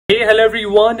Hello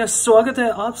everyone, स्वागत है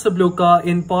आप सब लोग का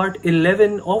in part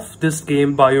 11 of this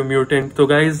game बायोम्यूटेंट। तो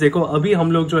गाइज देखो, अभी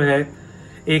हम लोग जो है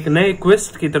एक नए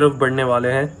क्वेस्ट की तरफ बढ़ने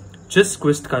वाले हैं, जिस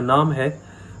क्वेस्ट का नाम है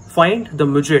फाइंड द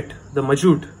मजूट,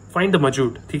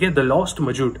 ठीक है, द लॉस्ट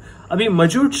मजूट। अभी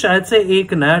मजूट शायद से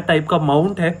एक नया टाइप का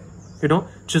माउंट है,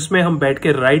 जिसमें हम बैठ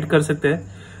के राइड कर सकते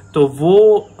हैं। तो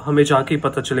वो हमें जाके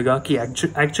पता चलेगा कि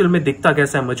एक्चुअल में दिखता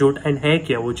कैसा है मजूट एंड है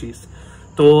क्या वो चीज।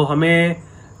 तो हमें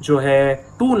जो है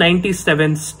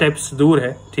 297 स्टेप्स दूर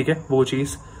है, ठीक है, वो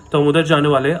चीज। तो हम उधर जाने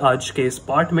वाले हैं आज के इस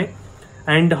पार्ट में।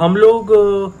 एंड हम लोग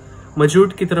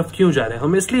मजूट की तरफ क्यों जा रहे हैं?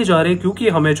 हम इसलिए जा रहे हैं क्योंकि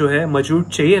हमें जो है मजूट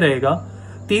चाहिए रहेगा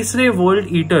तीसरे वर्ल्ड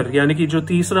ईटर, यानी कि जो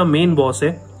तीसरा मेन बॉस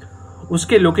है,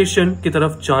 उसके लोकेशन की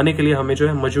तरफ जाने के लिए हमें जो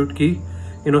है मजूट की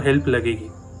हेल्प लगेगी।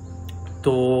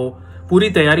 तो पूरी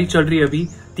तैयारी चल रही है अभी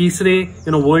तीसरे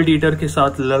वर्ल्ड ईटर के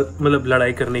साथ मतलब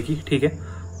लड़ाई करने की, ठीक है।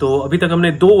 तो अभी तक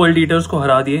हमने 2 वर्ल्ड ईटर्स को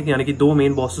हरा दिए, यानी कि 2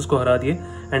 मेन बॉसेस को हरा दिए।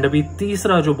 एंड अभी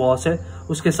तीसरा जो बॉस है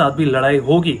उसके साथ भी लड़ाई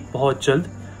होगी बहुत जल्द।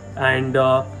 एंड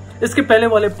इसके पहले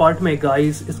वाले पार्ट में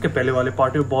गाइस,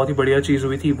 बहुत ही बढ़िया चीज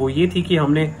हुई थी। वो ये थी कि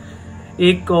हमने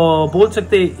एक बोल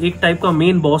सकते एक टाइप का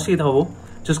मेन बॉस ही था वो,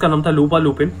 जिसका नाम था लूपा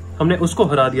लुपिन। हमने उसको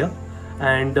हरा दिया।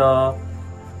 एंड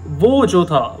वो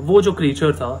जो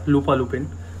क्रीचर था, लूपा लुपिन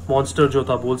मॉन्स्टर जो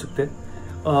था बोल सकते,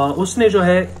 उसने जो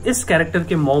है इस कैरेक्टर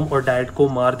के मॉम और डैड को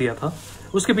मार दिया था।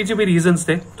 उसके पीछे भी रीजंस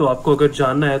थे। तो आपको अगर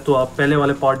जानना है तो आप पहले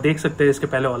वाला पार्ट देख सकते हैं, इसके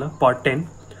पहले वाला पार्ट 10।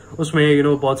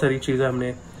 उसमें बहुत सारी चीजें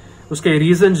हमने उसके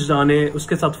रीजंस जाने,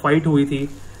 उसके साथ फाइट हुई थी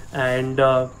एंड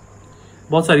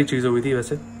बहुत सारी चीजें हुई थी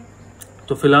वैसे।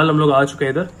 तो फिलहाल हम लोग आ चुके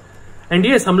हैं इधर। एंड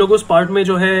यस, हम लोग उस पार्ट में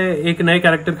जो है एक नए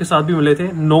कैरेक्टर के साथ भी मिले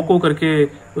थे, नोको करके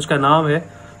उसका नाम है।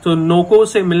 तो नोको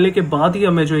से मिलने के बाद ही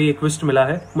हमें जो ये क्वेस्ट मिला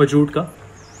है मजूट का।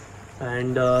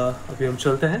 एंड अभी हम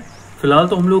चलते हैं। फिलहाल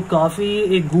तो हम लोग काफी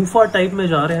एक गुफा टाइप में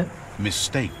जा रहे हैं।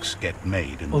 Mistakes get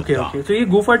made in the okay, dark. तो ये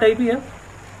गुफा टाइप ही है।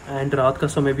 एंड रात का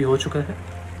समय भी हो चुका है।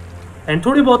 एंड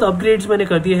थोड़ी बहुत अपग्रेड्स मैंने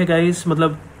कर दिए हैं गाइस,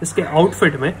 मतलब इसके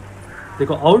आउटफिट में।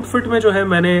 देखो आउटफिट में जो है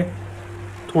मैंने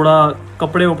थोड़ा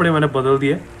कपड़े वपड़े मैंने बदल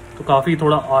दिए, तो काफी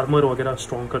थोड़ा आर्मर वगैरह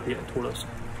स्ट्रॉन्ग कर दिया थोड़ा सा।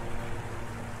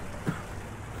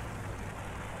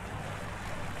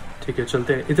 ठीक है,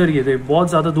 चलते हैं इधर। ये बहुत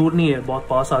ज्यादा दूर नहीं है, बहुत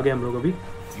पास आ गए हम लोग अभी।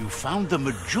 You found the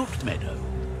MJUT meadow.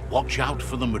 Watch out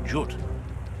for the MJUT.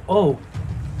 Oh,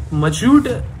 MJUT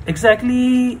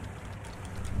exactly.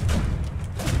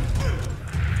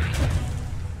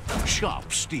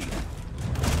 Sharp steel.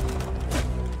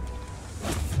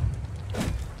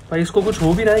 भाई इसको कुछ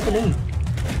हो भी रहा है कि नहीं?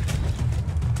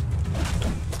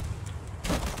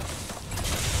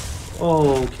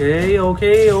 ओके।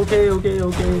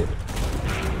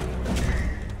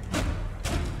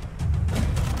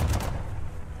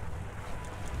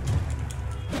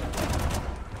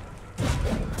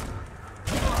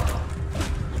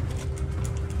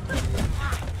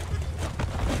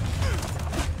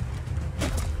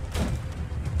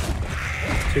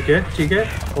 ठीक है।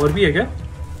 और भी है क्या?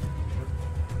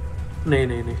 नहीं।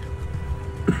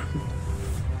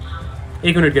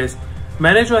 एक मिनट गाइस,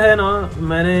 मैंने जो है ना,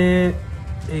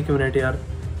 एक मिनट यार,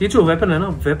 ये जो वेपन है ना,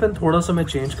 वेपन थोड़ा सा मैं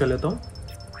चेंज कर लेता हूँ।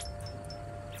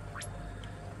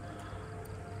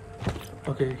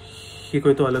 ओके, ये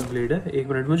कोई तो अलग ब्लेड है। एक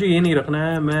मिनट, मुझे ये नहीं रखना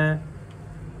है। मैं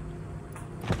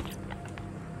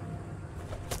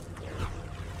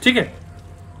ठीक है,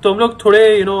 तो हम लोग थोड़े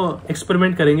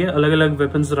एक्सपेरिमेंट करेंगे अलग अलग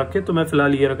वेपन्स रख के। तो मैं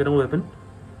फिलहाल ये रख रहा हूँ वेपन।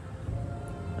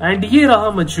 एंड ये रहा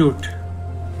मजूट।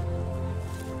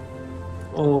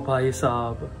 ओ भाई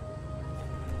साहब,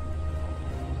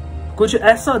 कुछ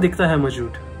ऐसा दिखता है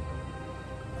मजूट।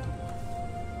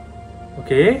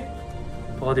 ओके,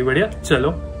 बहुत ही बढ़िया।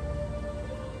 चलो,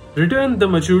 रिटर्न द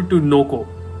मजूट टू नोको।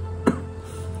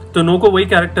 तो नोको वही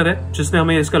कैरेक्टर है जिसने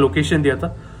हमें इसका लोकेशन दिया था।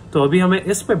 तो अभी हमें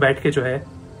इस पे बैठ के जो है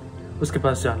उसके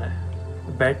पास जाना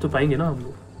है। बैठ तो पाएंगे ना हम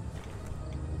लोग?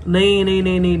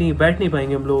 नहीं, बैठ नहीं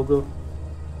पाएंगे हम लोग।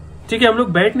 ठीक है, हम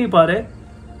लोग बैठ नहीं पा रहे।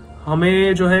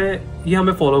 हमें जो है ये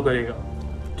हमें फॉलो करेगा।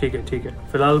 ठीक है,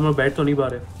 फिलहाल हम लोग बैठ तो नहीं पा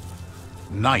रहे।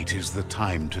 Night is the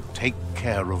time to take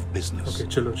care of business. Okay,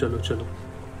 चलो।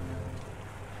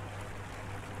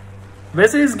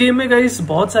 वैसे इस गेम में गाइस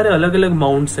बहुत सारे अलग अलग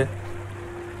माउंट्स है।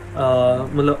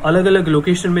 मतलब अलग अलग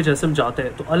लोकेशन में जैसे हम जाते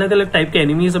हैं तो अलग अलग टाइप के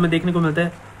एनिमीज हमें देखने को मिलते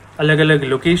हैं। अलग अलग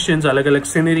लोकेशंस, अलग अलग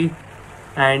सीनरी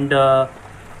एंड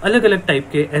अलग अलग टाइप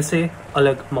के ऐसे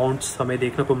अलग माउंट्स हमें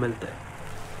देखने को मिलते हैं।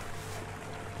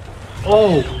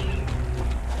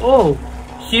 ओह,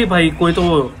 ये भाई कोई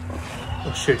तो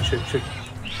शिट।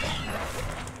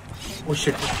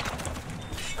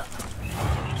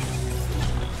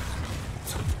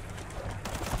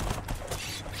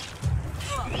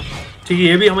 ठीक है,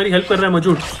 ये भी हमारी हेल्प कर रहा है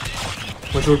मजूट।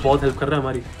 मजूट बहुत हेल्प कर रहा है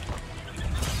हमारी।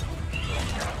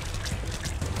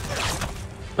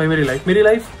 भाई मेरी लाइफ, मेरी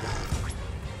लाइफ।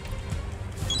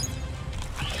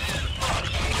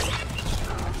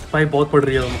 भाई बहुत पड़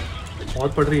रही है,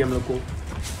 बहुत पड़ रही है हम लोग को।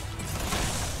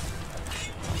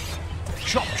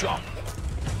 Chop chop.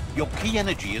 Your key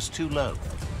energy is too low.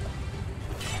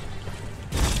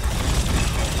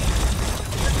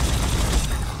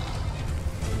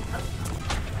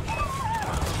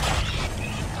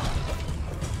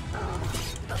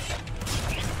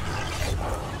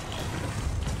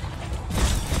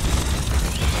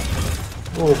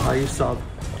 ओ भाई साहब,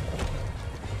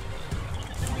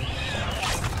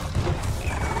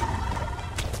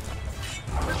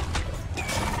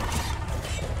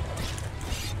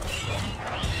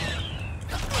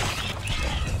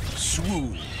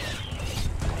 Swoon.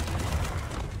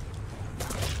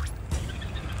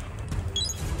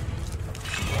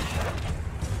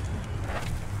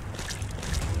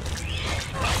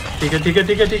 ठीक है ठीक है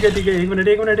ठीक है ठीक है ठीक है, एक मिनट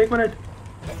एक मिनट एक minute.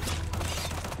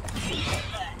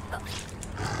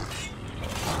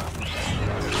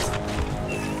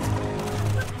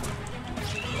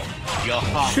 Your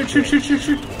heart. Shit shit shit shit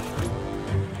shit.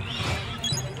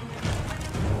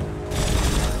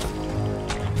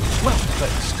 Well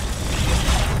placed.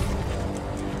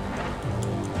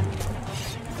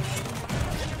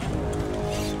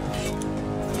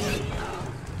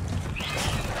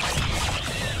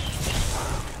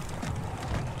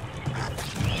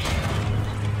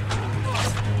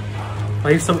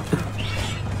 भाई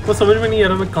वो समझ में नहीं आ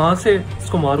रहा मैं कहां से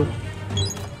इसको मारूं।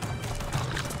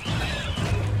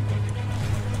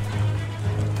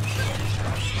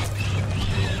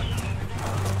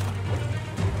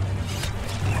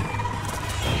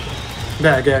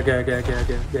 गया गया गया गया गया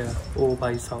गया गया। ओ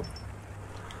भाई साहब,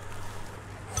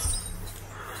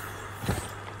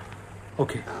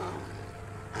 okay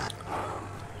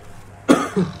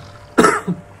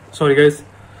sorry guys.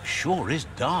 Sure is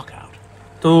dark out.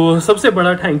 तो सबसे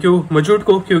बड़ा थैंक यू मजूट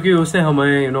को, क्योंकि उसने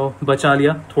हमें बचा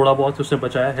लिया, थोड़ा बहुत उसने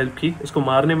बचाया, हेल्प की इसको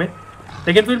मारने में।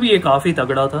 लेकिन फिर भी ये काफ़ी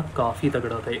तगड़ा था, काफ़ी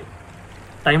तगड़ा था ये।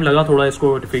 टाइम लगा थोड़ा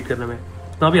इसको डिफीट करने में,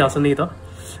 इतना भी आसान नहीं था।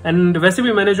 एंड वैसे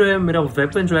भी मैंने जो है मेरा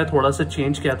वेपन जो है थोड़ा सा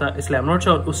चेंज किया था, इसलिए आई एम नॉट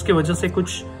श्योर उसकी वजह से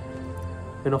कुछ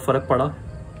फर्क पड़ा।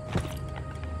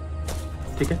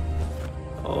 ठीक है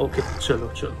ओके,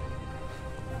 चलो चलो।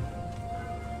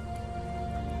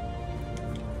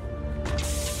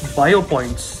 Bio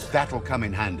points, That'll come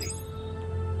in handy.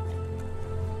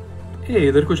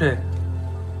 इधर कुछ है।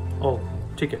 ओह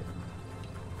ठीक है,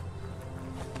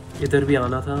 इधर भी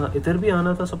आना था, इधर भी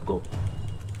आना था सबको।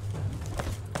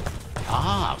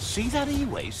 Ah, see that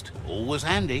e-waste? Always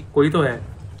handy. कोई तो है।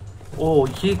 ओह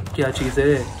ये क्या चीज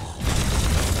है?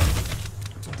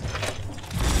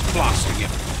 Blasting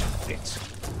it. Bits.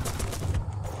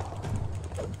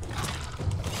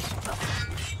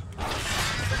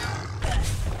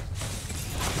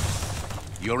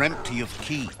 You're empty of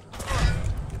key.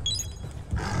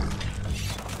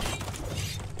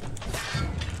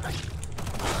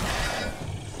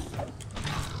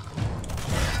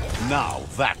 Now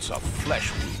that's a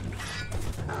flesh wound.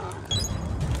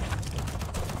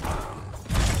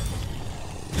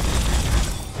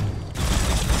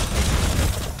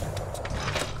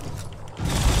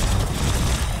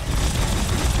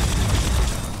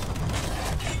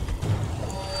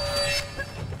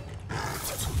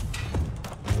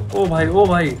 ओ भाई ओ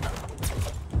भाई,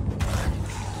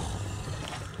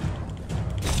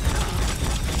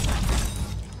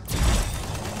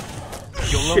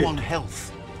 You're low Shit. on health.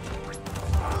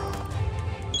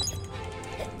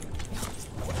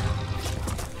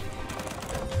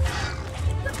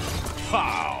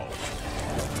 Pow!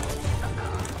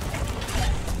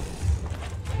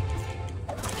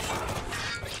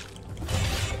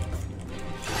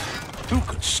 Who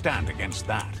could stand against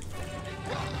that?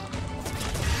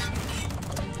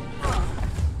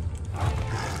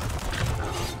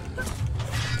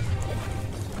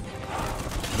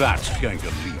 That's going to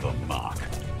leave a mark.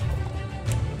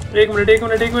 एक मिनट एक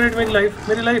मिनट एक minute, मेरी life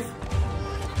मेरी life.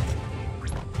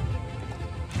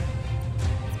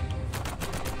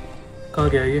 कहाँ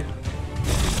गया ये?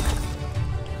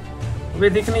 अबे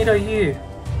दिख नहीं रहा ये।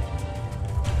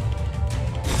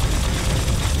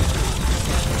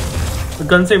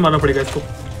 गन से ही मारना पड़ेगा इसको।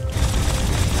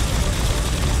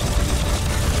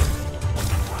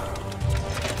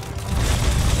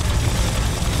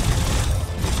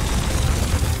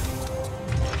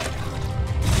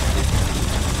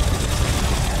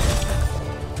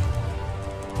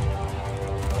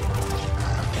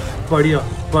 बढ़िया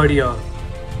बढ़िया।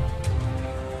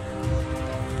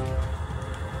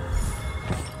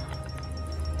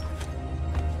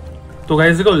 तो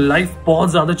गाइस देखो लाइफ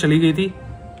बहुत ज्यादा चली गई थी,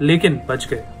 लेकिन बच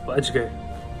गए।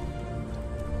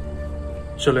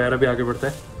 चलो यार अभी आगे बढ़ते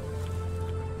हैं।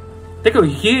 देखो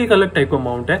ये एक अलग टाइप का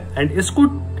माउंट है, एंड इसको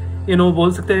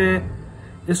बोल सकते हैं,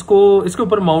 इसके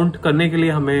ऊपर माउंट करने के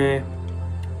लिए हमें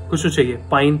कुछ चाहिए,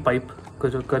 पाइन पाइप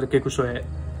करके कुछ है,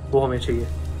 वो हमें चाहिए।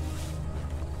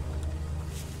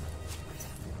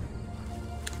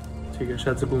 ठीक है,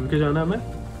 शायद से घूम के जाना है हमें।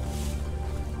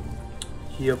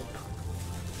 यप,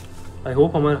 आई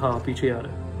होप हमारे, हाँ पीछे आ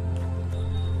रहा है।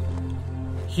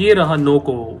 ये रहा नो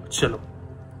को। चलो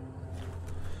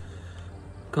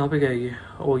कहाँ पे गया ये?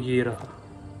 ओ ये रहा।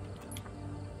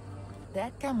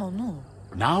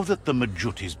 Now that the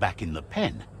MJUT is back in the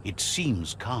pen, it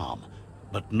seems calm,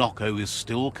 but Noko is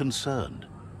still concerned.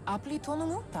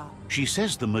 She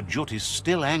says the MJUT is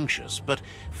still anxious, but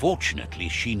fortunately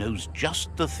she knows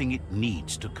just the thing it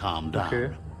needs to calm down. Okay.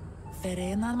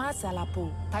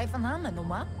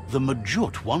 The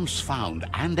MJUT once found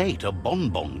and ate a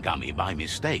bonbon gummy by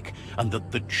mistake, and that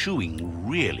the chewing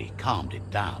really calmed it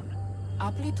down.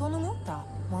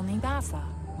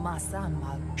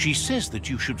 She says that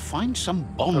you should find some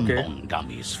bonbon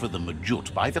gummies for the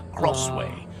MJUT by the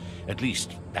crossway. At least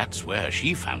that's where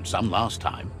she found some last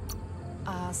time.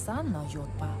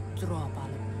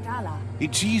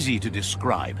 It's easy to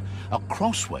describe. A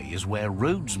crossway is where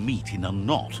roads meet in a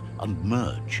knot and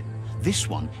merge. This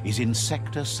one is in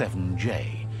Sector 7J,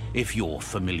 if you're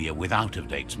familiar with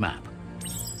out-of-date's map.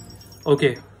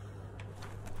 Okay.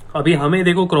 अभी हमें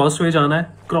देखो crossway जाना है।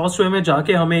 Crossway में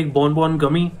जाके हमें एक बॉन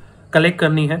गमी collect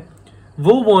करनी है।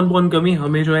 वो बॉन गमी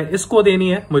हमें जो है इसको देनी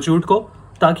है, मजूट को,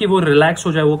 ताकि वो रिलैक्स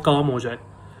हो जाए, वो काम हो जाए।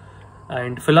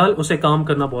 एंड फिलहाल उसे काम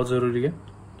करना बहुत जरूरी है,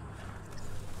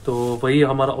 तो वही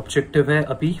हमारा ऑब्जेक्टिव है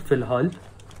अभी फिलहाल।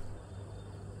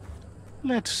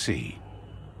 Let's see.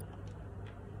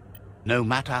 No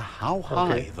matter how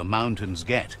high the mountains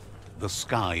get, the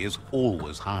sky is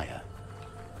always higher.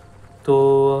 तो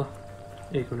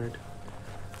एक मिनट,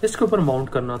 इसके ऊपर माउंट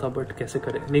करना था, बट कैसे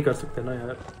करें? नहीं कर सकते ना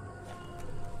यार।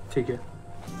 ठीक है,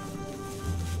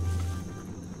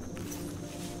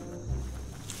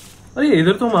 अरे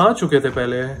इधर तो हम आ चुके थे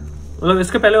पहले, मतलब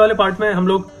इसके पहले वाले पार्ट में हम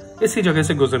लोग इसी जगह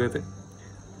से गुजरे थे।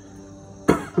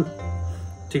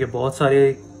 ठीक है, बहुत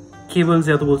सारे केबल्स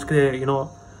या तो बोल सकते हैं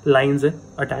लाइंस है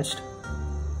अटैच्ड।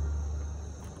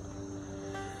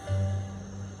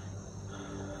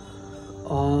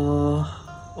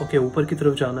 ओके, ऊपर की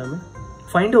तरफ जाना है हमें।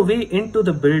 Find a way into the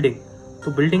building,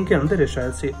 तो बिल्डिंग के अंदर है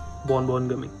शायद से बॉन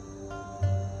गमी।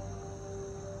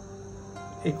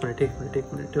 एक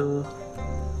minute.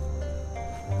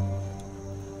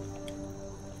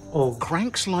 Oh.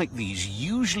 Cranks like these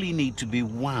usually need to be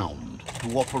wound to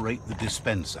operate the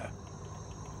dispenser.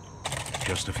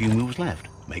 Just a few moves left.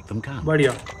 Make them count.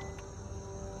 बढ़िया।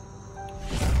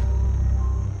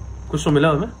 कुछ तो मिला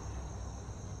हमें?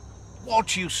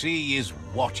 What you see is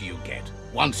what you get.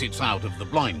 Once it's out of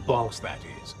the blind box, that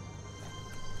is.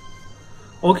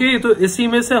 Okay, तो इसी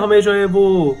में से हमें जो है वो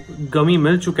गमी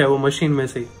मिल चुका है, वो मशीन में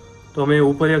से, तो हमें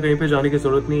ऊपर या कहीं पे जाने की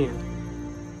जरूरत नहीं है।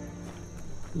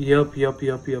 यप।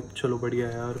 चलो बढ़िया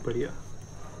यार, बढ़िया।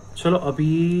 चलो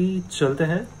अभी चलते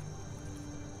हैं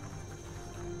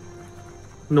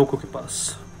नोको के पास।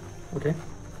 Okay.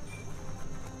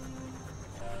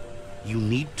 You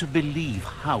need to believe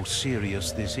how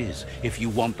serious this is if you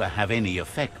want to have any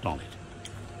effect on it.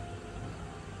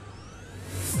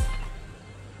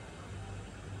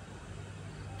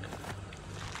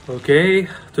 Okay,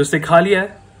 तो इसने खा लिया है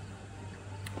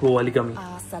वो वाली गमी।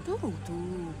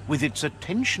 With its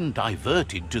attention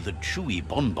diverted to the chewy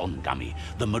bonbon gummy,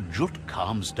 the MJUT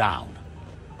calms down.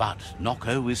 But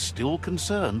Noko is still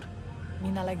concerned.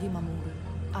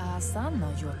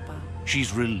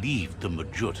 She's relieved the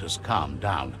MJUT has calmed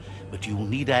down, but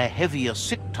you'll need a heavier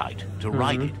sit-tight to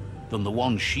ride it than the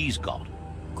one she's got.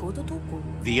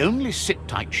 The only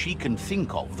sit-tight she can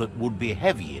think of that would be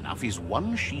heavy enough is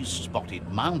one she's spotted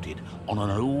mounted on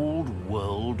an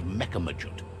old-world mecha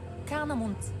MJUT.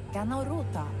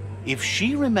 If she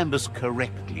remembers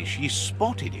correctly, she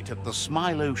spotted it at the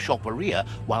Smilo Shopperia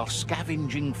while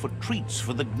scavenging for treats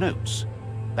for the gnotes.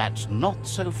 That's not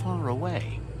so far away.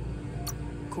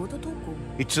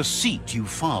 It's a seat you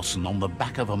fasten on the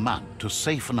back of a mount to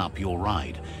saften up your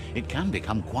ride. It can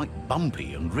become quite bumpy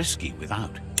and risky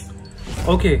without.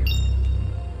 Okay.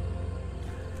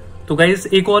 तो guys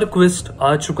एक और क्विस्ट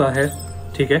आ चुका है,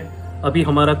 ठीक है। अभी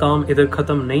हमारा काम इधर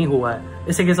खत्म नहीं हुआ है।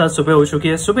 इसी के साथ सुबह हो चुकी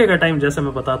है। सुबह का टाइम जैसे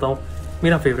मैं बताता हूँ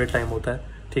मेरा फेवरेट टाइम होता है,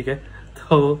 ठीक है।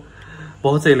 तो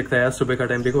बहुत सही लगता है यार सुबह का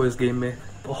टाइम, देखो इस गेम में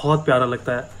बहुत प्यारा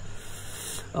लगता है।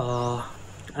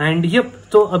 एंड यप,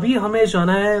 तो अभी हमें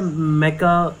जाना है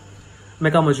मेका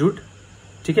MJUT,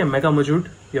 ठीक है, मेगा मजूट,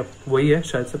 या वही है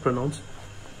शायद से प्रोनाउंस।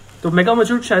 तो मेगा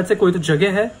मजूट शायद से कोई तो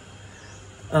जगह है,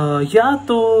 या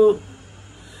तो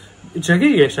जगह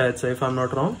ही है शायद से, if I am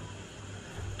not wrong.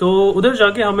 तो उधर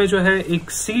जाके हमें जो है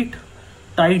एक सीट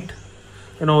टाइट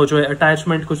जो है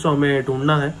अटैचमेंट कुछ तो हमें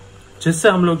ढूंढना है, जिससे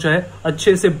हम लोग जो है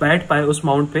अच्छे से बैठ पाए उस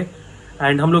माउंट पे,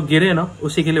 एंड हम लोग गिरे ना,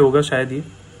 उसी के लिए होगा शायद ये,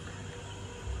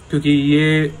 क्योंकि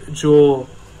ये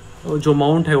जो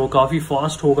माउंट है वो काफी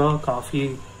फास्ट होगा, काफी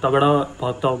तगड़ा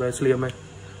भागता होगा, इसलिए हमें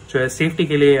जो है सेफ्टी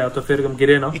के लिए, या तो फिर हम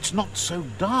गिरे ना,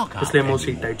 इसलिए हमें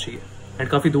सीट टाइट चाहिए। एंड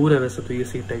काफी दूर है वैसे तो ये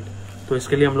सीट टाइट, तो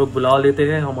इसके लिए हम लोग बुला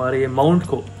लेते हैं हमारे माउंट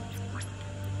को।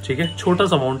 ठीक है, छोटा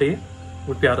सा माउंट है ये,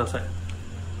 वो प्यारा सा है।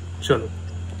 चलो,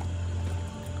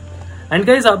 एंड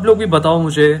गाइज आप लोग भी बताओ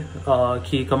मुझे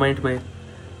कि कमेंट में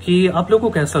कि आप लोग को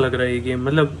कैसा लग रहा है ये गेम,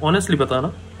 मतलब ऑनेस्टली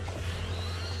बताना।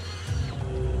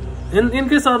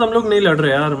 इनके साथ हम लोग नहीं लड़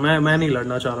रहे यार, मैं नहीं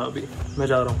लड़ना चाह रहा अभी, मैं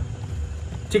जा रहा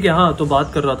हूँ। ठीक है, हाँ, तो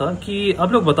बात कर रहा था कि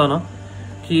आप लोग बताना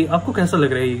कि आपको कैसा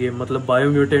लग रहा है ये गेम, मतलब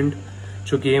बायोम्यूटेंट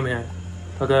जो गेम है,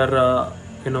 अगर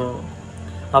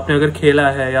आपने अगर खेला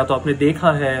है, या तो आपने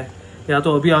देखा है, या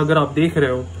तो अभी अगर आप देख रहे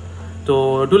हो,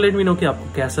 तो डू लेट मी नो कि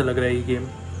आपको कैसा लग रहा है ये गेम।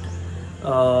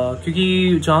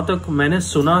 क्योंकि जहाँ तक मैंने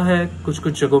सुना है कुछ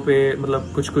जगहों पे,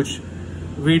 मतलब कुछ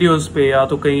वीडियोस पे, या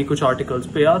तो कहीं कुछ आर्टिकल्स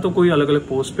पे, या तो कोई अलग अलग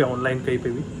पोस्ट पे ऑनलाइन कहीं पे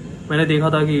भी मैंने देखा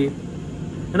था कि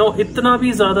इतना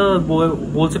भी ज़्यादा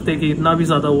बोल सकते हैं कि इतना भी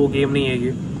ज़्यादा वो गेम नहीं है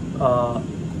ये,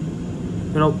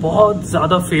 बहुत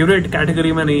ज़्यादा फेवरेट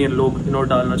कैटेगरी में नहीं है लोग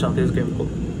डालना चाहते इस गेम को।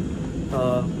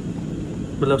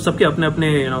 मतलब सबके अपने अपने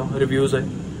रिव्यूज़ है,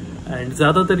 एंड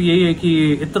ज़्यादातर यही है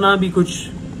कि इतना भी कुछ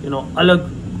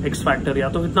अलग एक्स फैक्टर, या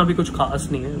तो इतना भी कुछ खास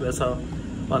नहीं है, वैसा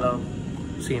वाला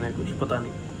सीन है, कुछ पता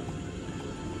नहीं,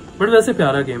 बट वैसे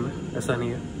प्यारा गेम है, ऐसा नहीं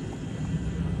है।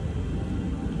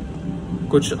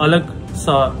 कुछ अलग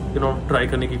सा ट्राई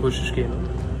करने की कोशिश की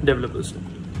है डेवलपर्स ने।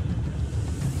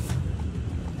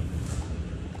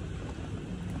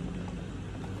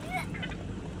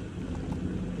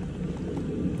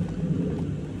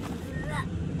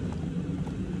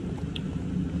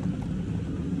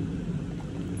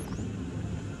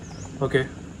 ओके,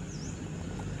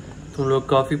 तुम लोग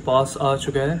काफी पास आ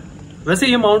चुके हैं। वैसे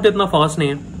ये माउंट इतना फास्ट नहीं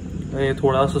है, ये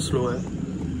थोड़ा सा स्लो है,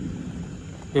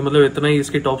 ये मतलब इतना ही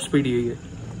इसकी टॉप स्पीड यही है।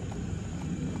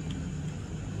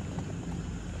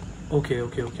 ओके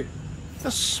ओके ओके,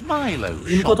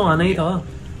 इनको तो आना ही था,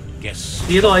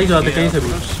 ये तो आ ही जाते कहीं से भी।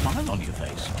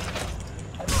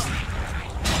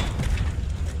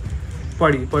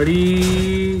 पड़ी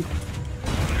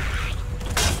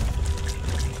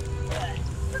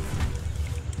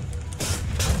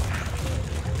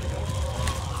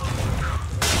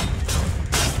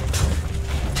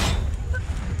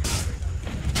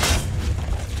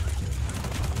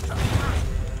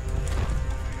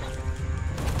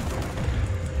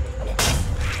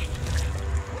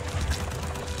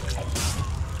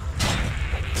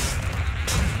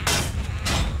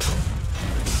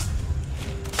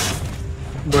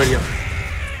बढ़िया,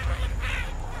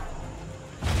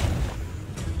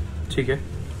 ठीक है।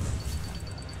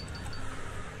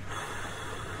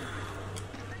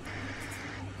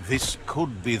 This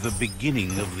could be the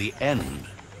beginning of the end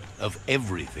of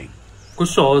everything.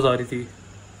 कुछ तो आवाज आ रही थी,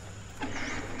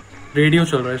 रेडियो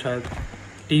चल रहा है शायद,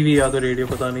 टीवी या तो रेडियो,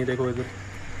 पता नहीं, देखो इधर।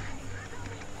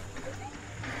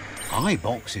 Eye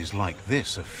boxes like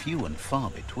this are few and far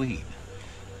between.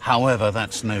 However,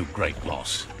 that's no great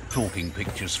loss. Talking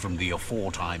pictures from the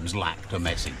aforetime lacked a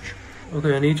message.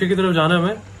 Okay, नीचे की तरफ जाना है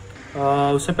हमें।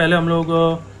 उससे पहले हम लोग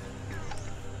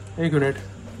एक मिनट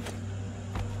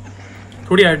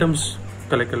थोड़ी आइटम्स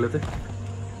कलेक्ट कर लेते,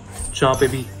 जहाँ पे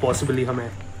भी पॉसिबली हमें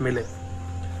मिले।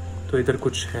 तो इधर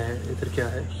कुछ है, इधर क्या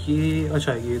है ये?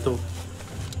 अच्छा, ये तो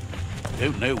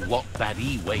Don't know what that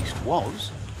e-waste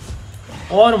was.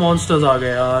 और मॉन्स्टर्स आ गए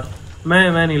यार,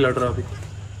 मैं नहीं लड़ रहा अभी,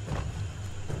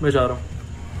 मैं जा रहा हूँ।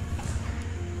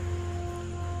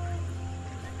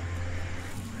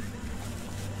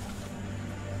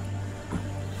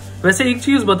 वैसे एक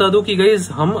चीज बता दूं कि गाइस,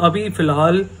 हम अभी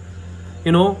फिलहाल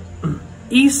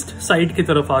ईस्ट साइड की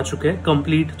तरफ आ चुके हैं,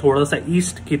 कंप्लीट थोड़ा सा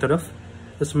ईस्ट की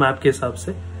तरफ इस मैप के हिसाब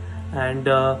से। एंड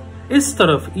इस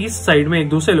तरफ ईस्ट साइड में एक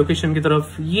दूसरे लोकेशन की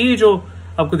तरफ ये जो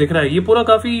आपको दिख रहा है, ये पूरा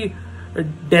काफी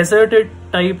डेजर्टेड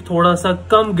टाइप, थोड़ा सा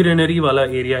कम ग्रीनरी वाला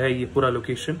एरिया है ये पूरा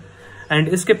लोकेशन। एंड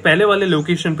इसके पहले वाले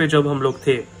लोकेशन पे जब हम लोग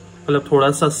थे, मतलब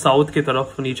थोड़ा सा साउथ की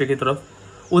तरफ, नीचे की तरफ,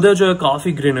 उधर जो है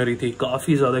काफी ग्रीनरी थी,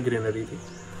 काफी ज्यादा ग्रीनरी थी।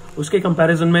 उसके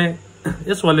कंपैरिजन में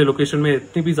इस वाले लोकेशन में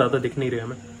इतनी भी ज्यादा दिख नहीं रही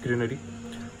हमें ग्रीनरी,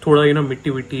 थोड़ा मिट्टी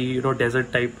विट्टी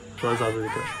डेजर्ट टाइप थोड़ा ज्यादा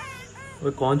दिख रहा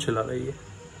है। कौन चला रहा है ये?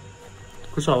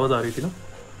 कुछ आवाज आ रही थी ना।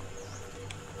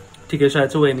 ठीक है, शायद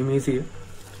से वो एनिमीज ही है।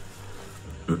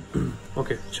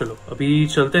 ओके चलो अभी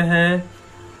चलते हैं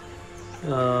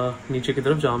नीचे की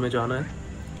तरफ जहां हमें जाना है।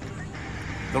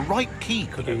 The right key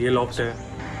could ये लॉक्ड है।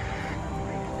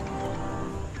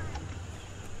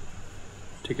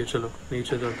 ठीक है चलो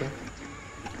नीचे चलते हैं।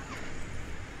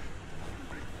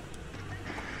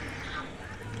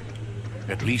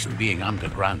 At least being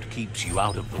underground keeps you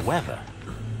out of the weather.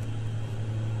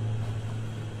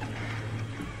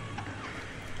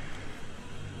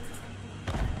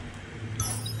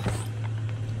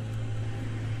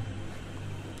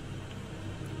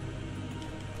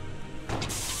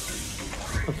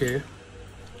 Okay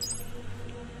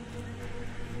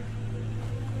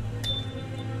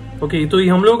okay, तो ये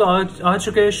हम लोग आ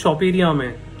चुके हैं शॉप एरिया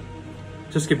में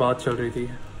जिसकी बात चल रही थी।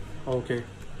 Okay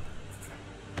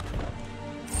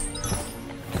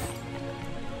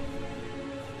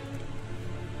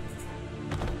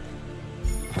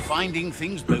Finding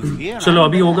things both here. चलो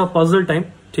अभी होगा पजल टाइम।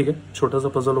 ठीक है, छोटा सा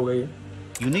पजल होगा ये।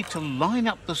 You need to line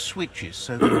up the switches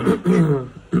so that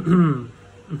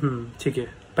ठीक है,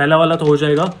 पहला वाला तो हो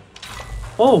जाएगा।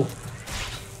 ओह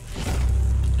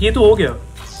ये तो हो गया।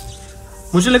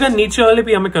 मुझे लगा नीचे वाले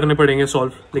भी हमें करने पड़ेंगे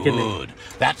सॉल्व, लेकिन नहीं। Good.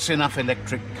 That's enough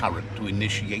electric current to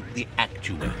initiate the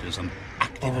actuators and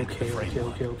activate the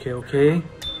framework. Okay.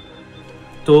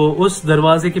 तो उस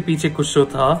दरवाजे के पीछे कुछ तो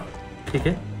था। ठीक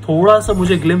है, थोड़ा सा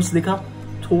मुझे ग्लिम्स दिखा,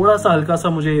 थोड़ा सा हल्का सा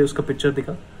मुझे उसका पिक्चर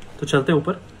दिखा। तो चलते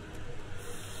ऊपर।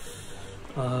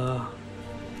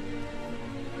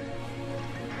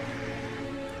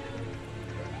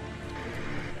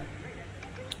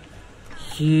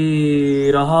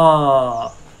 ये रहा।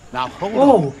 Now hold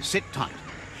on, sit tight.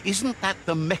 Isn't that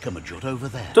the MJUT over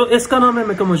there? तो इसका नाम है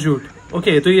MJUT।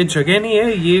 ओके, तो ये जगह नहीं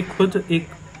है, ये खुद एक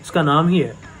इसका नाम ही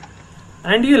है।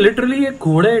 एंड ये लिटरली एक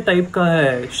घोड़े टाइप का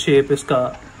है शेप इसका,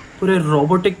 पूरे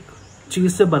रोबोटिक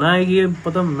चीज से बना है ये।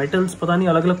 पता मेटल्स पता नहीं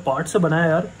अलग अलग पार्ट से बना है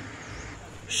यार।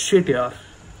 शिट यार।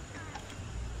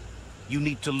 You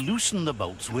need to loosen the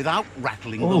bolts without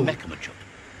rattling the MJUT.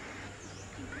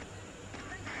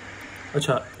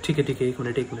 अच्छा ठीक है, एक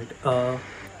मिनट।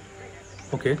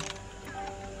 ओके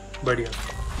बढ़िया।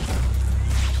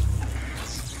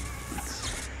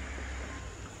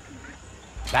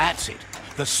 That's it.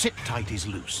 The sit tight is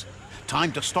loose.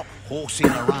 Time to stop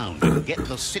horsing around and get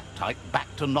the sit tight back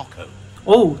to Nocco.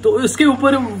 ओह, तो इसके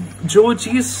ऊपर जो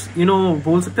चीज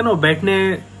बोल सकते हैं ना बैठने।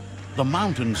 The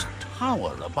mountains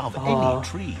tower above any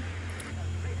tree.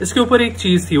 इसके ऊपर एक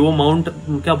चीज थी, वो माउंट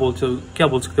क्या बोल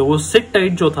सकते हो, वो सिट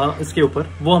टाइट जो था इसके ऊपर,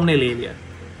 वो हमने ले लिया।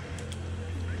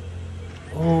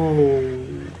 ओह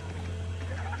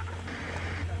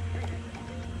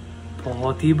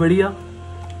बहुत ही बढ़िया,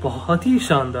 बहुत ही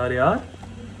शानदार यार।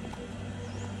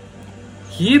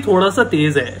 ये थोड़ा सा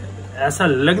तेज है, ऐसा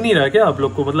लग नहीं रहा क्या आप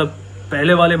लोग को? मतलब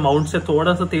पहले वाले माउंट से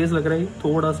थोड़ा सा तेज लग रहा है,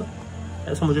 थोड़ा सा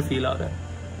ऐसा मुझे फील आ रहा है।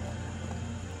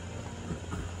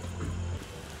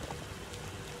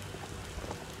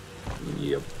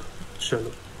 यप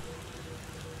चलो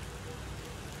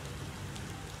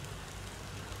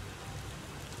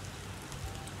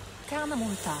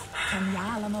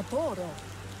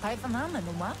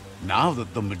Now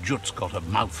that the MJUT's got a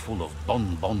mouthful of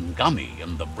bonbon gummy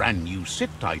and the brand new sit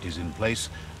tight is in place,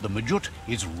 the MJUT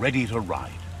is ready to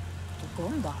ride.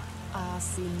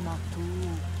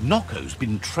 Nocco's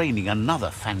been training another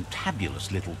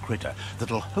fantabulous little critter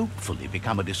that'll hopefully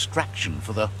become a distraction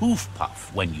for the hoof puff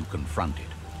when you confront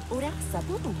it.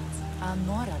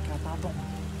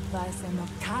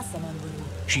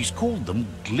 She's called them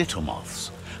glitter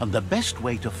moths, and the best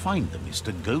way to find them is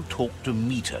to go talk to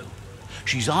Mito.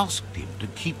 She's asked him to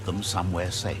keep them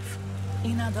somewhere safe.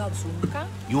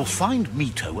 You'll find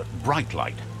Mito at Bright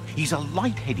Light. He's a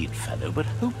light-headed fellow, but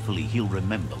hopefully he'll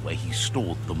remember where he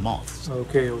stored the moths.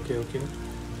 Okay.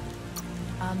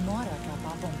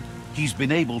 He's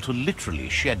been able to literally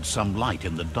shed some light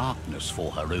in the darkness for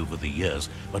her over the years,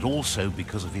 but also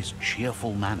because of his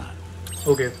cheerful manner.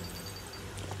 Okay.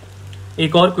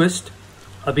 एक और quest,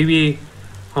 अभी भी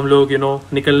हम लोग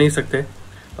निकल नहीं सकते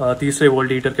तीसरे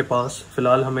वर्ल्ड ईटर के पास।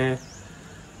 फिलहाल हमें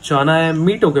जाना है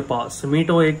मीटो के पास।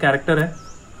 मीटो एक कैरेक्टर है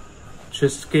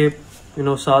जिसके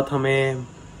साथ हमें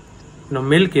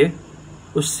मिल के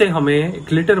उससे हमें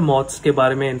ग्लिटर मॉथ्स के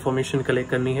बारे में इंफॉर्मेशन कलेक्ट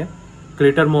करनी है।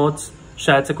 ग्लिटर मॉथ्स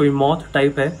शायद से कोई मॉथ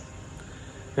टाइप है,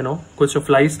 कुछ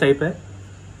फ्लाइज टाइप है,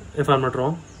 if I am not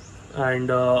wrong.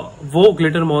 And वो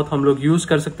ग्लिटर मॉथ हम लोग यूज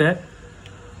कर सकते हैं।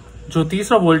 जो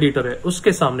तीसरा वर्ल्ड ईटर है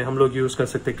उसके सामने हम लोग यूज कर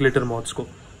सकते हैं ग्लिटर मॉथ्स को।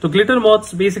 तो ग्लिटर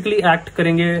मॉथ्स बेसिकली एक्ट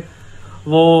करेंगे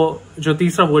वो जो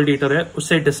तीसरा वर्ल्ड ईटर है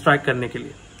उससे डिस्ट्रैक्ट करने के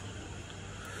लिए।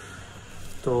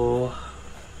 तो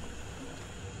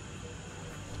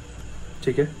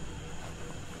ठीक है,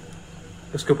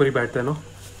 इसके ऊपर ही बैठते हैं ना.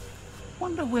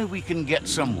 Wonder where we can get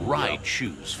some ride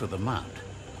shoes for the mount.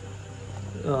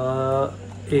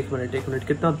 एक मिनट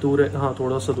कितना दूर है? हाँ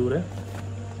थोड़ा सा दूर है.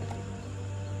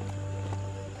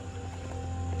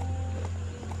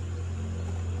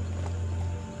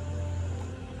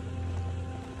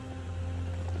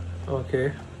 ओके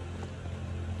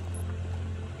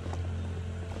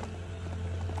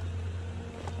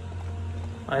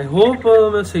आई होप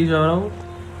मैं सही जा रहा हूँ.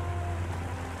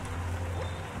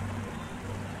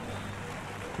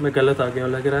 मैं गलत आ गया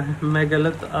लग रहा है. मैं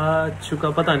गलत आ चुका,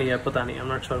 पता नहीं, आई एम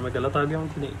नॉट श्योर मैं गलत आ गया हूँ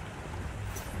कि नहीं.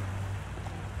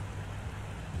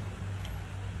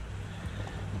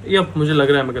 यप मुझे लग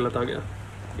रहा है मैं गलत आ गया.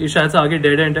 ये शायद से आगे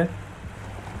डेड एंड है.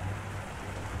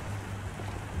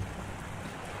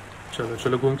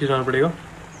 चलो घूम के जाना पड़ेगा.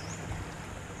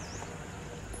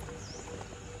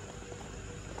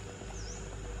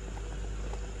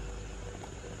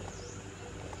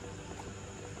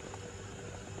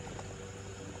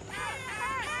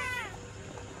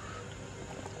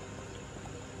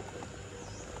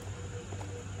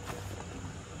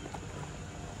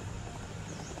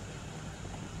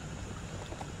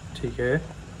 ठीक है.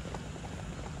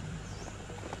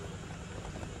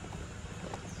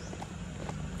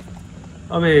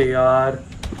 अबे यार.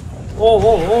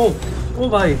 ओ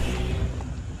भाई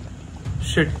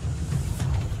शिट.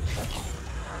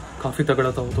 काफी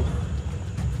तगड़ा था वो तो.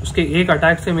 उसके एक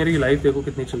अटैक से मेरी लाइफ देखो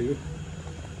कितनी चली गई.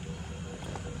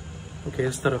 ओके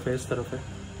इस तरफ है.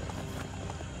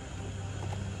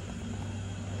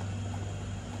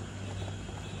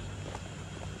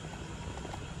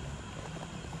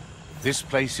 This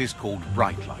place is called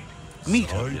Bright Light.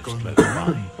 Mito lives close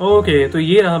by. Okay तो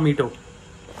ये रहा मीटो.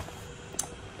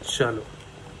 चलो.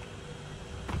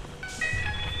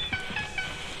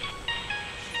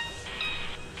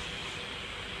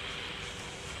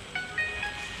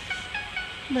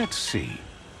 Let's see.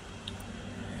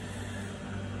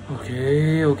 ओके.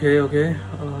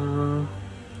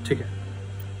 ठीक है.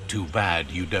 Too bad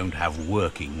you don't have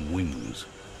working wings.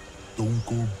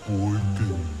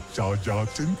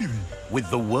 With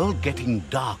the world getting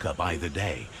darker by the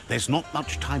day, there's not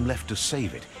much time left to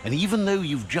save it. And even though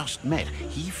you've just met,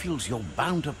 he feels you're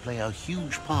bound to play a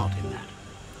huge part in that.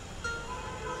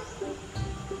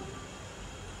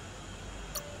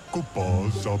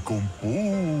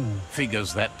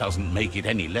 Figures that doesn't make it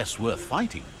any less worth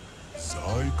fighting.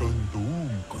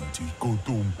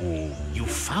 You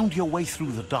found your way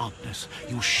through the darkness.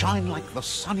 You shine like the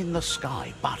sun in the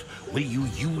sky. But will you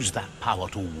use that power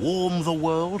to warm the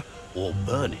world or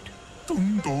burn it?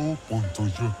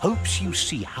 Hopes you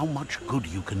see how much good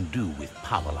you can do with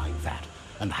power like that,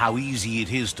 and how easy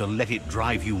it is to let it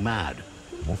drive you mad.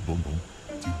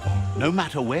 No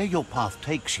matter where your path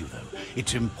takes you, though,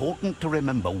 it's important to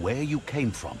remember where you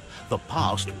came from. The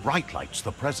past bright lights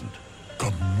the present.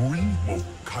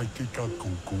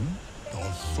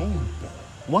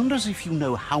 Wonders if you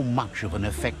know how much of an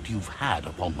effect you've had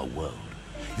upon the world.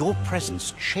 Your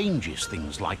presence changes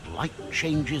things like light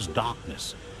changes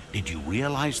darkness. Did you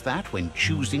realize that when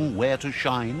choosing where to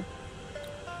shine?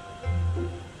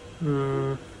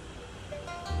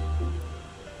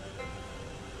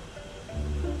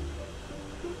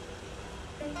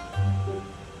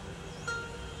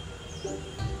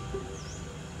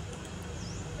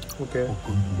 Okay.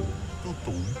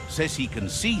 Says he can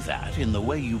see that in the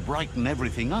way you brighten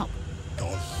everything up.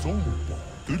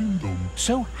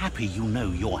 So happy you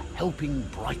know you're helping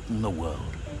brighten the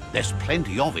world. There's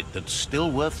plenty of it that's still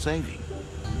worth saving.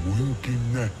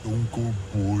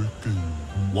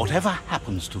 Whatever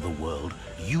happens to the world,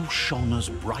 you shone as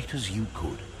bright as you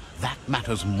could. That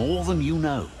matters more than you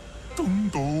know.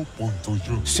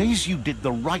 Says you did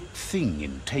the right thing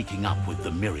in taking up with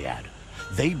the Myriad.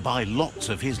 They buy lots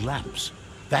of his lamps.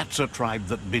 That's a tribe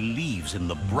that believes in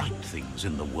the bright things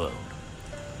in the world.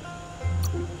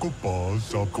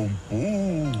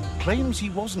 Claims he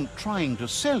wasn't trying to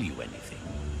sell you anything.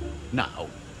 Now,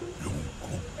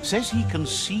 says he can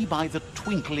see by the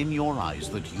twinkle in your eyes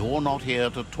that you're not here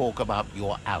to talk about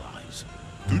your allies.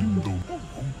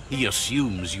 He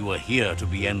assumes you are here to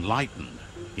be enlightened.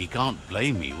 He can't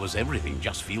blame me, as everything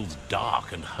just feels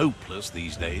dark and hopeless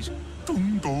these days.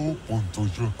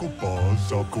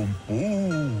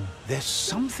 There's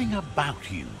something about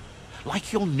you,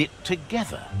 like you're knit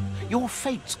together. Your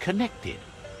fate's connected.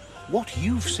 What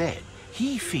you've said,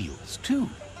 he feels too.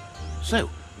 So,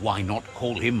 why not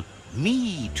call him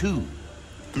Me Too?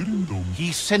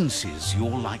 He senses you're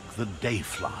like the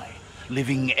dayfly,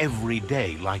 living every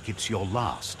day like it's your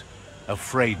last,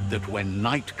 afraid that when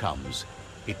night comes,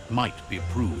 it might be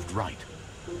proved right.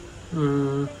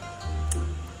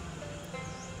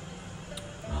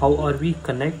 How are we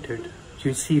connected,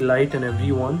 you see light in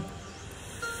everyone.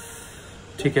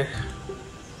 ठीक है।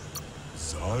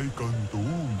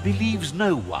 Believes no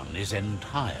one is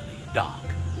entirely dark.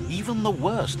 Even the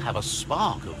worst have a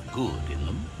spark of good in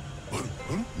them.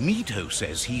 Mito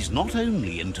says he's not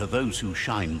only into those who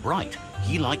shine bright,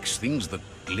 he likes things that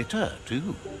glitter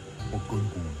too.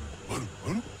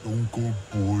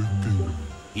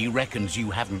 He reckons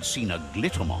you haven't seen a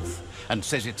glitter moth and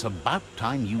says it's about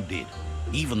time you did.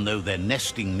 Even though they're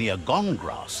nesting near gone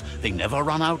grass, they never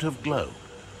run out of glow.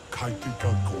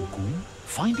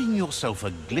 Finding yourself a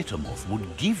glitter moth would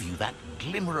give you that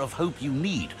glimmer of hope you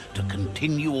need to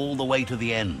continue all the way to the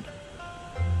end.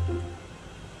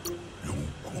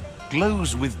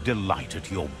 Glows with delight at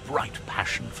your bright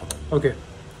passion for them. Okay.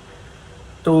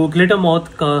 तो glitter moth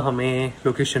का हमें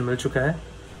location मिल चुका है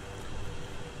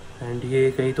and ये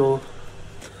कहीं तो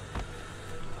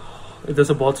इधर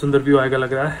से बहुत सुंदर व्यू आएगा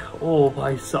लग रहा है। ओ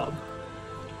भाई साहब,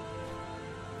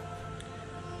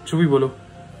 जो भी बोलो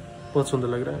बहुत सुंदर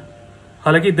लग रहा है।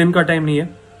 हालांकि दिन का टाइम नहीं है,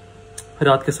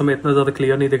 रात के समय इतना ज्यादा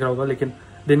क्लियर नहीं दिख रहा होगा, लेकिन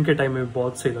दिन के टाइम में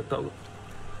बहुत सही लगता होगा।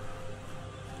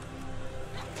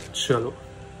 चलो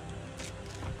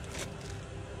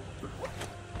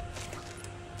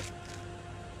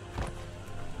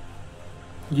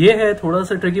ये है थोड़ा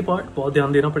सा ट्रिकी पार्ट, बहुत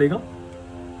ध्यान देना पड़ेगा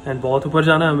एंड बहुत ऊपर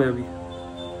जाना है हमें अभी।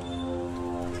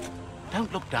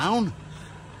 Don't look down.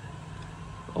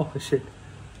 Oh shit,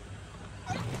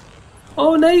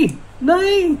 ओह नहीं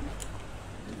नहीं,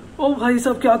 ओ भाई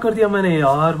साहब क्या कर दिया मैंने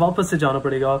यार, वापस से जाना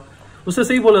पड़ेगा। उससे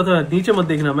सही बोला था नीचे मत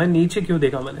देखना, मैं नीचे क्यों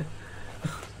देखा मैंने।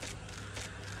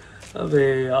 अबे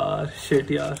यार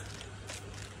शिट यार,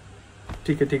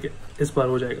 ठीक है इस बार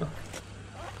हो जाएगा।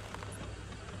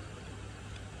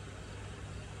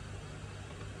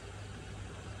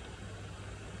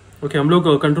 ओके हम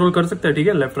लोग कंट्रोल कर सकते हैं, ठीक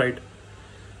है, लेफ्ट राइट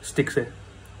स्टिक से।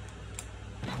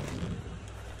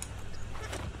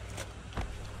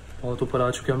 बहुत ऊपर आ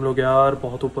चुके हम लोग यार,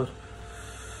 बहुत ऊपर।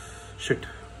 शिट,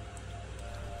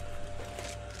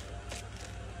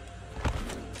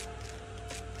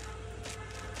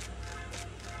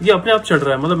 ये अपने आप चढ़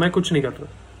रहा है, मतलब मैं कुछ नहीं कर रहा।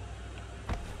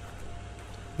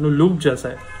 नो लूप जैसा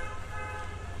है।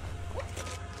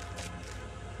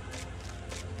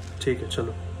 ठीक है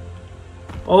चलो,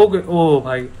 ओके। ओ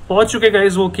भाई पहुंच चुके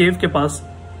गाइस वो केव के पास,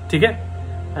 ठीक है।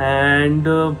 एंड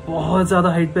बहुत ज्यादा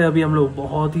हाइट पे अभी हम लोग,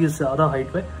 बहुत ही ज्यादा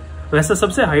हाइट पे। वैसे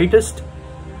सबसे हाइटेस्ट,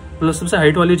 मतलब सबसे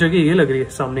हाइट वाली जगह ये लग रही है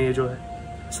सामने, ये जो है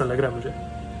ऐसा लग रहा है मुझे,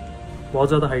 बहुत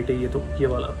ज्यादा हाइट है ये तो, ये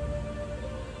वाला।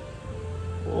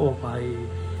 ओ भाई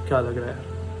क्या लग रहा है।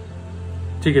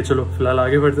 ठीक है चलो फिलहाल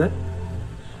आगे बढ़ते हैं।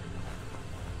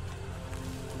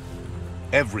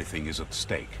 Everything is at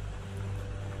stake.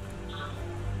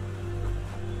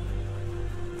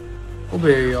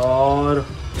 अबे यार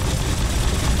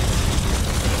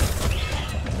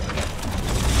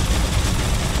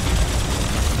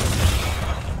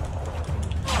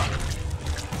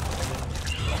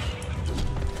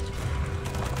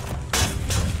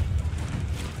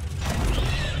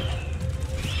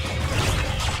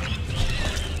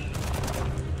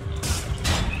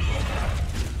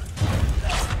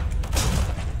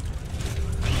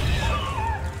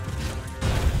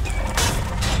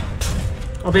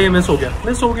अबे मिस हो गया।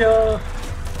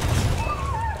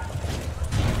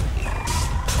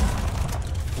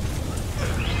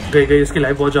 गई इसकी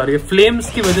लाइफ बहुत जा रही है,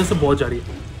 फ्लेम्स की वजह से बहुत जा रही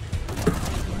है।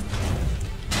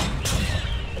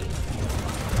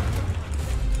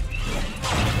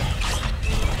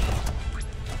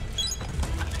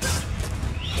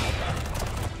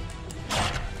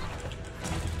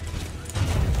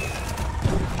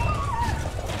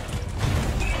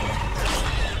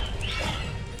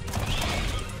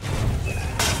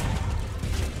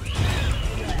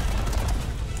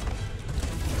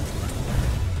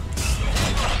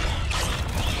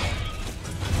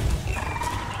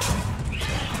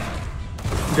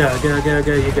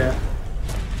 गया ये गया।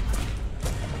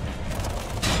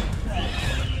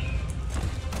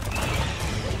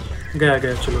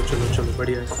 गया चलो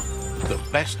बढ़िया है। The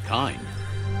best kind.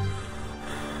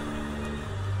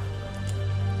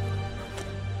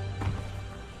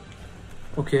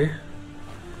 ओके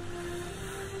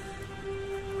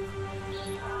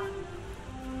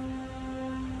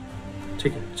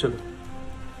ठीक है चलो।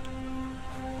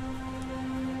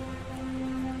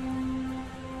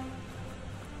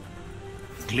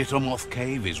 Glittermoth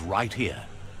Cave is right here.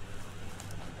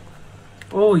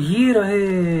 ओ ये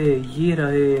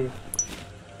रहे।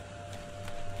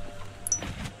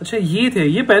 अच्छा ये थे,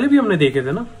 ये पहले भी हमने देखे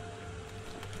थे ना।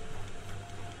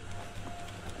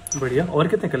 बढ़िया। और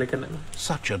कितने कलेक्ट करने में?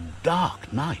 Such a dark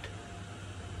night.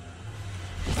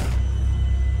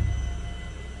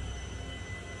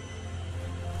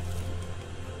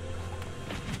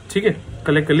 ठीक है,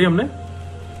 कलेक्ट कर लिया हमने।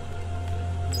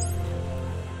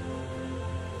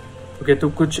 ओके, तो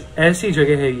कुछ ऐसी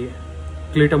जगह है ये,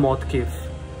 ग्लिटरमॉथ केव।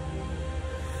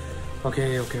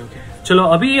 ओके ओके ओके, चलो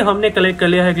अभी हमने कलेक्ट कर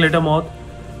लिया है ग्लिटरमॉथ।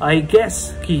 आई गेस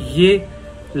कि ये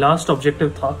लास्ट ऑब्जेक्टिव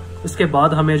था। इसके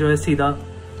बाद हमें जो है सीधा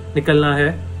निकलना है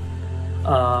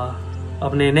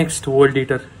अपने नेक्स्ट वर्ल्ड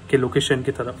ईटर के लोकेशन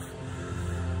की तरफ।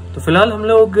 तो फिलहाल हम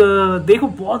लोग देखो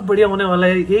बहुत बढ़िया होने वाला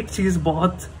है। एक चीज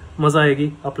बहुत मजा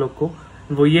आएगी आप लोग को,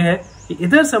 वो ये है कि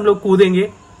इधर से हम लोग कूदेंगे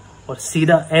और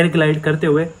सीधा एयर ग्लाइड करते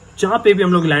हुए जहां पे भी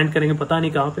हम लोग लैंड करेंगे, पता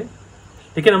नहीं कहां पे,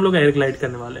 लेकिन हम लोग एयर ग्लाइड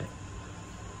करने वाले हैं।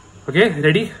 Okay,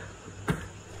 ready?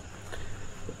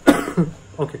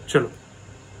 ओके, चलो।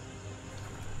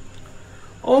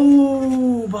 ओ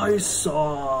भाई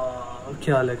साहब,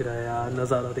 क्या लग रहा है यार,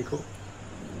 नजारा देखो,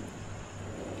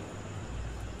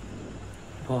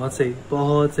 बहुत सही,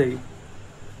 बहुत सही।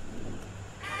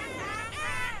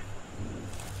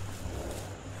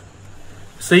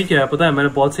 सही किया है, पता है मैंने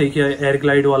बहुत सही किया है एयर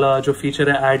ग्लाइड वाला जो फीचर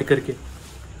है ऐड करके।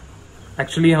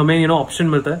 एक्चुअली हमें ऑप्शन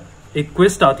मिलता है, एक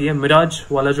क्वेस्ट आती है मिराज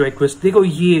वाला जो एक क्वेस्ट, देखो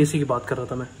ये इसी की बात कर रहा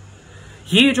था मैं।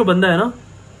 ये जो बंदा है ना,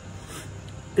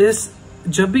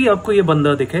 जब भी आपको ये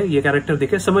बंदा दिखे, ये कैरेक्टर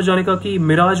दिखे, समझ जाने का कि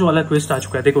मिराज वाला क्वेस्ट आ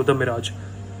चुका है। देखो द मिराज।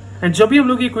 एंड जब भी हम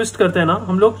लोग ये क्वेस्ट करते हैं ना,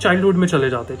 हम लोग चाइल्डहुड में चले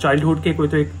जाते हैं, चाइल्डहुड के कोई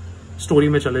तो एक स्टोरी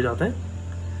में चले जाते हैं।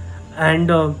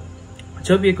 एंड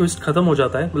जब ये क्वेस्ट खत्म हो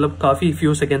जाता है, मतलब काफी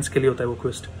फ्यू सेकेंड्स के लिए होता है वो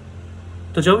क्वेस्ट,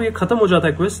 तो जब ये खत्म हो जाता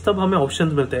है क्वेस्ट, तब हमें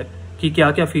ऑप्शंस मिलते हैं कि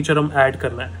क्या क्या फीचर हम ऐड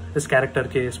करना है इस कैरेक्टर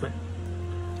के इसमें।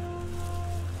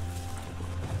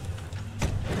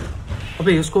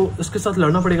 अबे इसको इसके साथ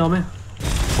लड़ना पड़ेगा हमें।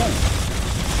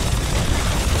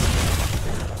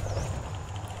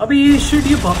 अबे ये शिट,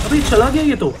 ये अबे चला गया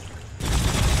ये तो।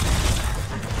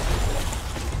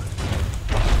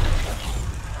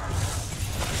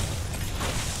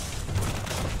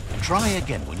 Try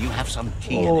again when you have some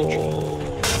key energy.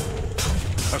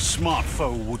 A smart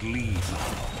foe would leave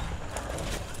now.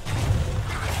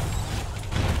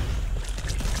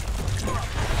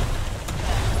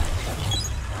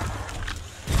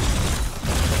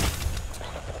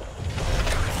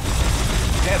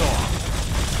 Head on.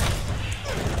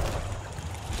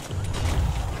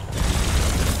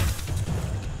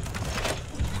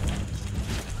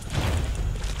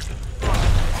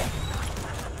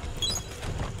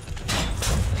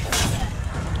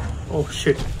 Oh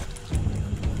shit.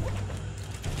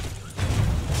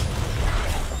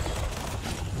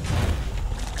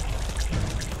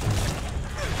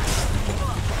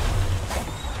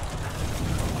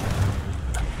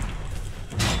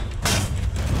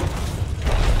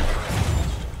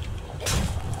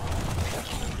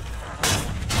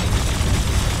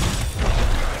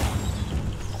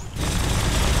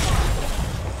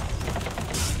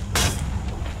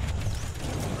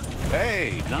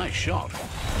 Hey, nice shot.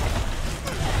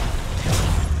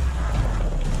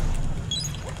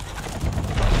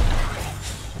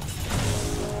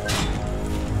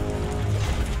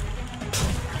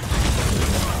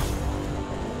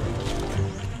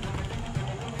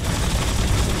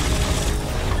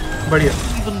 बढ़िया।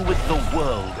 Even with the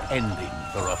world ending,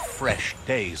 there are fresh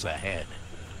days ahead.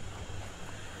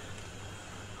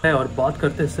 है और बात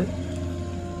करते इससे।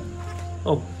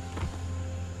 ओह,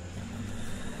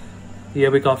 ये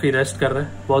अभी काफी rest कर रहा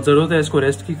है, बहुत जरूरत है इसको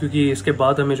रेस्ट की, क्योंकि इसके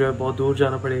बाद हमें जो है बहुत दूर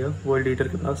जाना पड़ेगा वर्ल्ड ईटर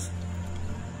के पास।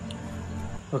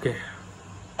 ओके,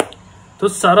 तो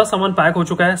सारा सामान पैक हो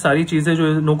चुका है, सारी चीजें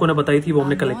जो नोको ने बताई थी वो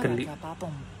हमने कलेक्ट कर ली।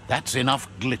 That's enough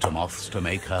glittermoths to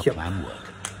make her plan work.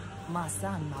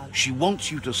 She wants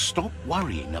you to stop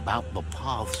worrying about the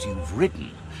paths you've ridden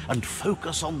and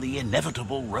focus on the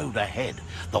inevitable road ahead,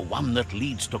 the one that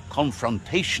leads to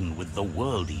confrontation with the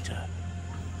World Eater.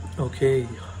 Okay.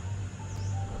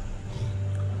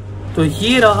 तो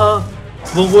ये रहा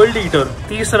वो world eater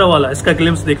तीसरा वाला, इसका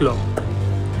glimpse देख लो,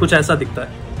 कुछ ऐसा दिखता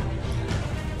है।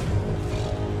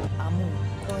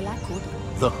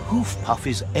 The hoof puff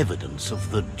is evidence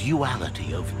of the duality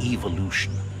of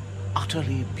evolution.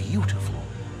 Utterly beautiful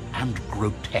and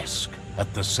grotesque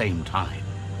at the same time.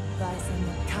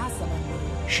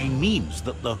 She means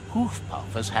that the hoof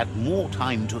puff has had more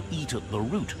time to eat at the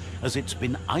root, as it's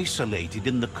been isolated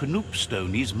in the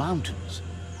Knoopstonies mountains.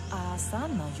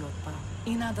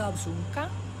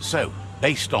 So,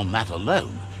 based on that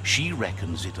alone, she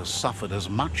reckons it has suffered as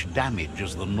much damage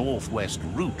as the northwest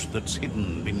root that's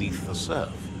hidden beneath the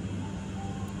surf.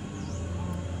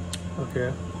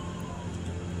 Okay.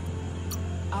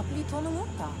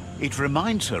 It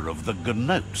reminds her of the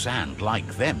gnotes, and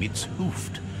like them, it's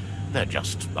hoofed. They're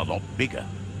just a lot bigger.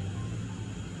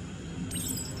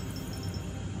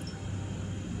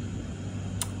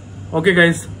 Okay,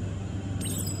 guys.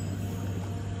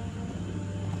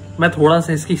 मैं थोड़ा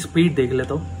सा इसकी speed देख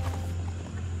लेता हूँ।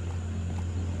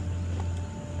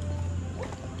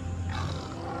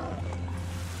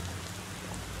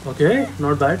 Okay,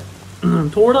 not bad.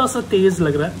 थोड़ा सा तेज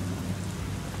लग रहा है।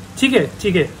 ठीक है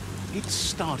ठीक है। It's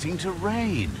starting to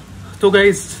rain. तो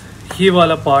गाइस ये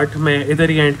वाला पार्ट मैं इधर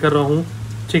ही एंड कर रहा हूँ।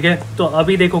 ठीक है, तो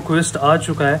अभी देखो क्वेस्ट आ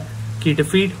चुका है कि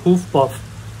डिफीट हूफ पफ।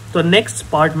 तो नेक्स्ट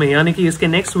पार्ट में यानी कि इसके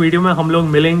नेक्स्ट वीडियो में हम लोग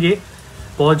मिलेंगे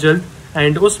बहुत जल्द,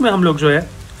 एंड उसमें हम लोग जो है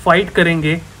फाइट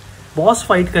करेंगे, बॉस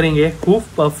फाइट करेंगे हूफ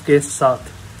पफ के साथ।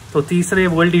 तो तीसरे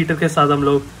वर्ल्ड ईटर के साथ हम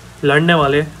लोग लड़ने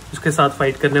वाले, उसके साथ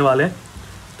फाइट करने वाले।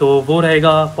 तो वो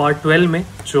रहेगा पार्ट 12 में,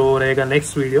 जो रहेगा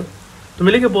नेक्स्ट वीडियो। तो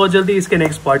मिलेंगे बहुत जल्दी इसके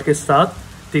नेक्स्ट पार्ट के साथ।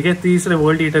 ठीक है, तीसरे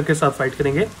वर्ल्ड ईटर के साथ फाइट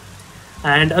करेंगे।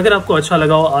 एंड अगर आपको अच्छा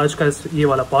लगा हो आज का ये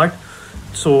वाला part,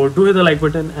 so do hit the like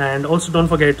button and also don't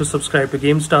forget to subscribe to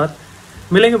गेमस्टार।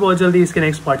 मिलेंगे बहुत जल्दी इसके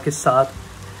नेक्स्ट पार्ट के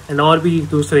साथ एंड और भी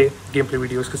दूसरे गेम प्ले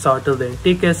वीडियोस के साथ। Till then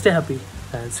take care, stay happy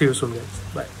and C you soon guys,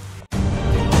 bye.